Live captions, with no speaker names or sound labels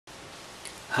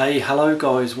Hey, hello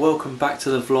guys, welcome back to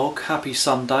the vlog. Happy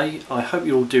Sunday. I hope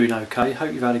you're all doing okay.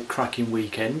 Hope you've had a cracking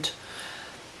weekend.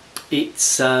 It's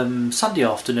Sunday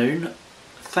afternoon.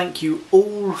 Thank you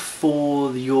all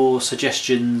for your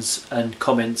suggestions and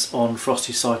comments on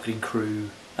Frosty Cycling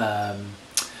Crew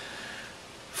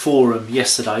forum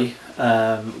yesterday,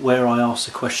 where I asked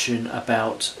a question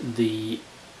about the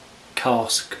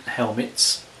Kask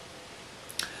helmets.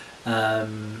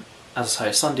 As I say,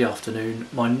 it's Sunday afternoon.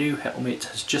 My new helmet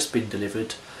has just been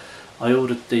delivered. I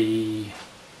ordered the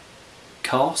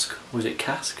Kask, was it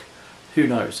Kask? Who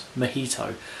knows?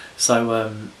 Mojito. So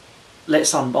I've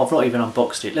not even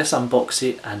unboxed it. Let's unbox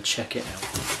it and check it out.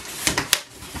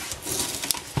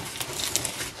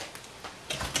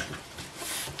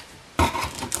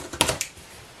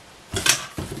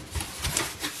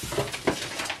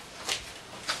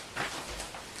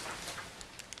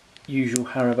 Usual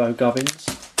Haribo gubbins.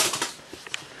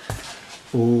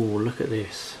 Oh, look at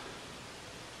this.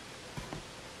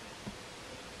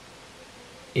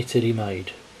 Italy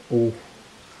made. Oh,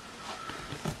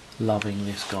 loving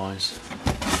this, guys.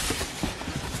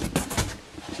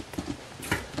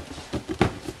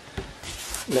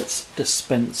 Let's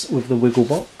dispense with the wiggle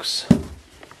box.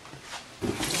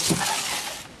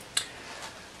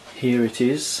 Here it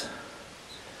is.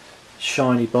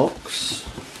 Shiny box.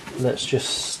 Let's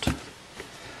just... I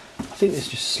think this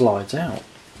just slides out.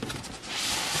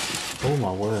 Oh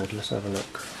my word, let's have a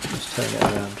look. Let's turn it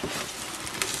around.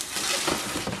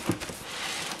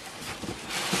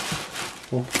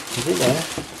 Oh, is it there?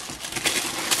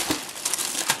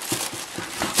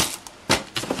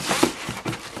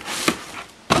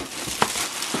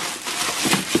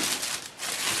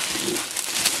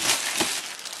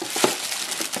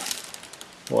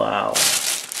 Wow,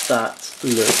 that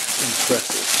looks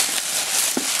impressive.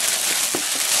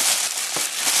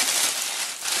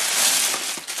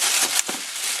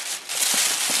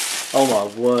 Oh my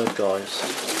word, guys.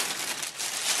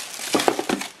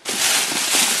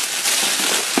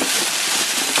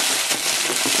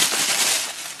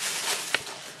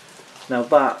 Now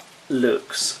that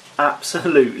looks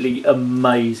absolutely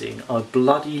amazing. I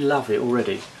bloody love it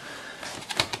already.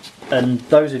 And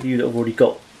those of you that have already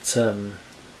got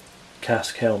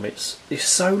Kask helmets, it's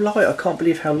so light. I can't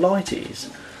believe how light it is.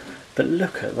 But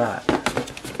look at that.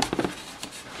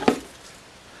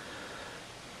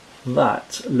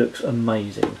 That looks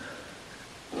amazing.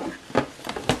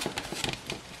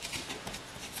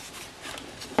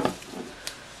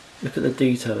 Look at the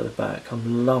detail at the back.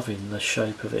 I'm loving the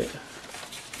shape of it.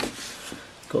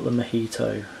 Got the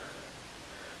Mojito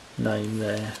name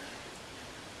there.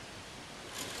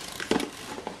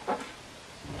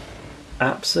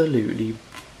 Absolutely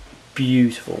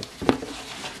beautiful.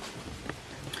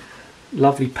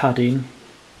 Lovely padding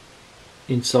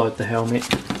inside the helmet.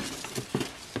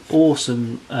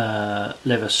 Awesome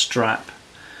leather strap,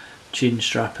 chin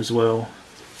strap as well.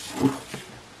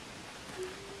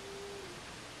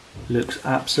 Looks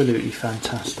absolutely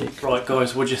fantastic. Right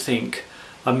guys, what do you think?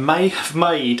 I may have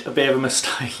made a bit of a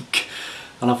mistake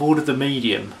and I've ordered the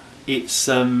medium. It's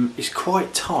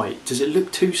quite tight. Does it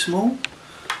look too small?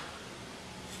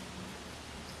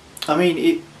 I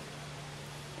mean,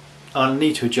 I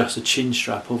need to adjust the chin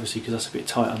strap obviously because that's a bit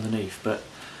tight underneath, but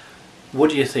what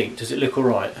do you think? Does it look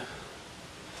alright?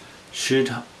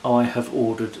 Should I have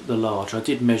ordered the large? I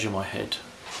did measure my head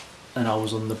and I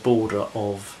was on the border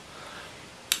of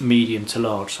medium to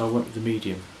large, so I went with the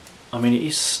medium. I mean, it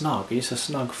is snug, it's a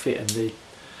snug fit, and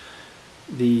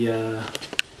the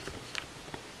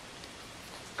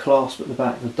clasp at the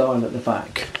back, the dial at the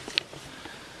back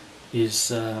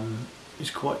is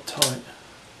quite tight.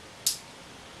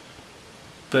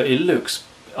 But it looks,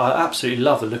 I absolutely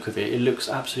love the look of it. It looks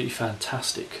absolutely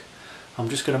fantastic. I'm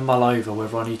just going to mull over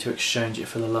whether I need to exchange it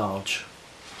for the large.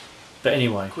 But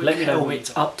anyway, quick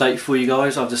helmet update for you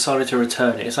guys. I've decided to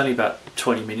return it. It's only about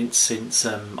 20 minutes since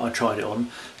I tried it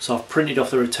on. So I've printed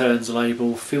off the returns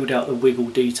label, filled out the wiggle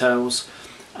details,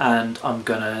 and I'm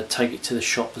going to take it to the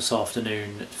shop this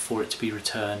afternoon for it to be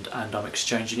returned, and I'm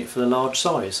exchanging it for the large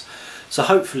size. So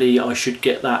hopefully I should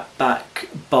get that back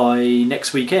by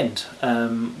next weekend, when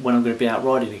I'm going to be out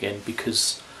riding again,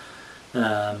 because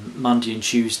Monday and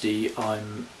Tuesday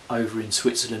I'm over in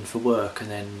Switzerland for work,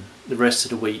 and then the rest of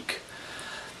the week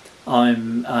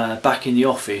I'm back in the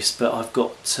office, but I've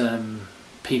got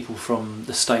people from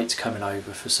the States coming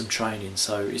over for some training,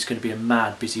 so it's going to be a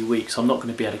mad busy week, so I'm not going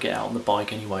to be able to get out on the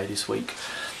bike anyway this week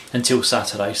until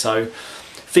Saturday. So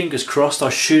fingers crossed I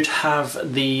should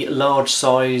have the large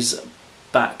size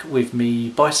back with me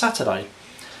by Saturday.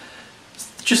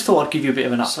 Just thought I'd give you a bit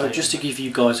of an update. So just to give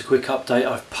you guys a quick update,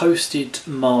 I've posted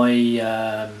my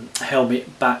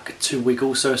helmet back to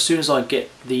wiggle, so as soon as I get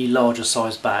the larger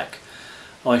size back,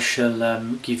 I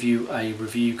shall give you a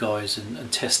review, guys,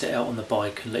 and test it out on the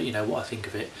bike and let you know what I think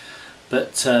of it.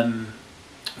 But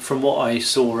from what I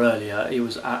saw earlier, it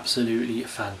was absolutely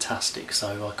fantastic,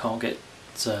 so I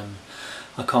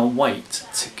can't wait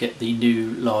to get the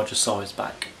new larger size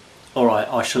back. Alright,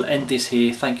 I shall end this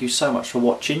here. Thank you so much for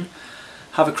watching.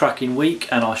 Have a cracking week,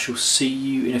 and I shall see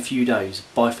you in a few days.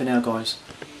 Bye for now, guys.